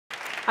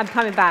I'm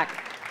coming back.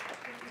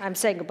 I'm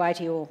saying goodbye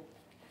to you all.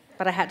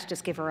 But I had to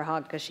just give her a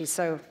hug because she's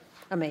so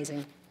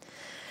amazing.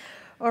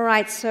 All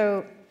right,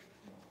 so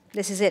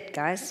this is it,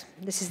 guys.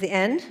 This is the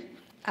end.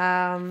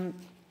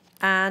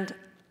 And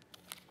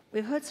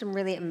we've heard some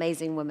really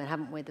amazing women,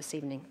 haven't we, this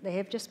evening? They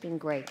have just been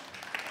great.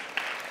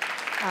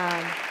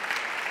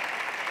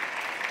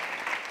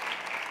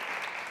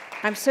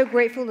 I'm so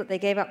grateful that they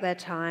gave up their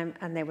time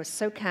and they were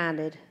so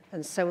candid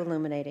and so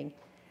illuminating.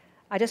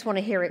 I just want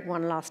to hear it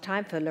one last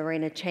time for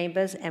Lorena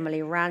Chambers, Emily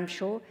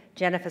Ramshaw,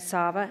 Jennifer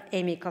Sava,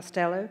 Amy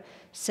Costello,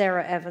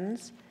 Sarah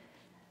Evans,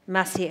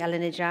 Masi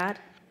Alinejad,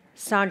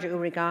 Sandra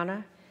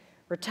Urigana,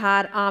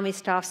 retired Army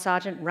Staff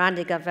Sergeant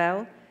Randy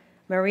Gavell,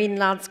 Marine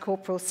Lance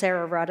Corporal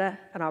Sarah Rudder,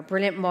 and our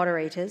brilliant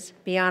moderators,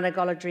 Biana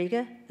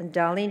Goladriga and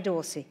Darlene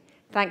Dorsey.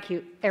 Thank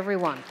you,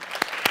 everyone.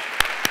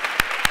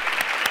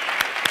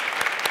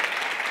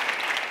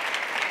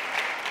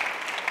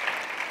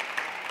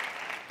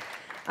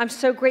 I'm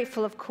so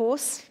grateful, of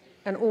course,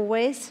 and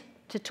always,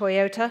 to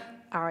Toyota,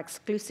 our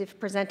exclusive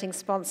presenting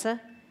sponsor.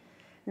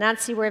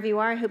 Nancy, wherever you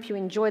are, I hope you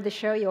enjoyed the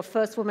show, your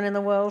first woman in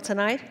the world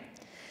tonight.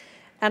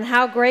 And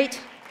how great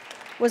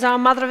was our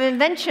mother of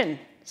invention,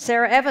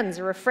 Sarah Evans,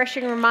 a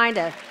refreshing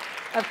reminder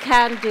of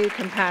can-do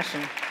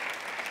compassion.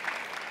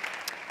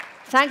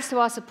 Thanks to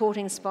our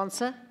supporting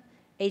sponsor,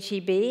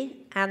 HEB,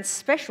 and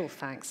special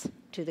thanks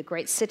to the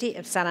great city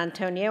of San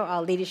Antonio,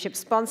 our leadership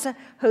sponsor,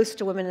 host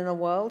to Women in the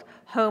World,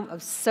 home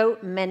of so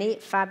many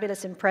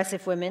fabulous,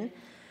 impressive women.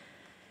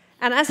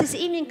 And as this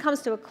evening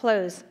comes to a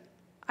close,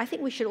 I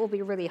think we should all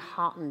be really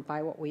heartened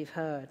by what we've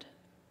heard.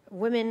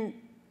 Women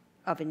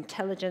of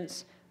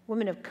intelligence,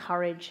 women of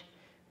courage,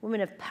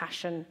 women of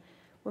passion,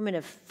 women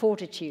of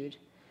fortitude.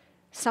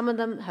 Some of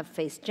them have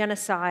faced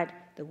genocide,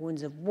 the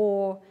wounds of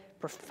war,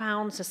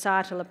 profound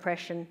societal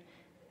oppression,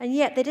 and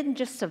yet they didn't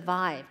just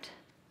survive,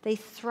 they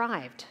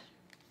thrived.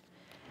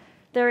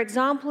 Their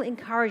example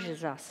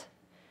encourages us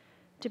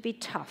to be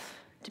tough,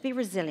 to be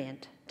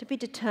resilient, to be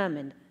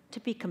determined,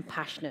 to be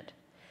compassionate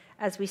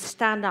as we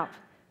stand up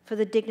for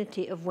the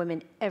dignity of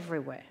women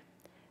everywhere.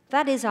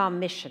 That is our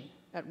mission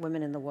at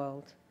Women in the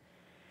World.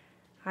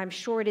 I'm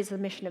sure it is the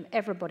mission of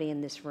everybody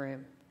in this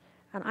room,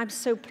 and I'm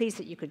so pleased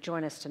that you could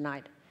join us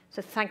tonight.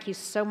 So thank you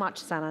so much,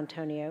 San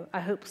Antonio.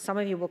 I hope some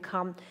of you will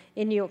come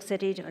in New York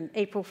City on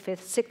April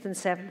 5th, 6th, and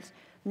 7th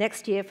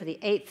next year for the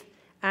 8th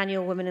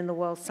Annual Women in the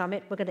World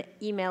Summit. We're going to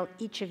email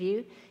each of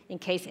you in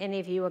case any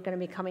of you are going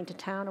to be coming to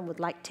town and would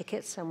like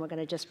tickets, and we're going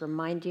to just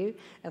remind you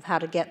of how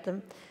to get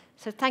them.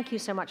 So thank you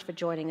so much for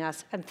joining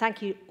us, and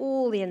thank you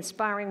all the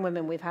inspiring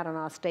women we've had on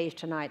our stage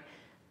tonight.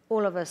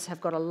 All of us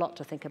have got a lot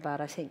to think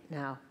about, I think,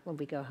 now when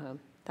we go home.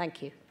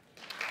 Thank you.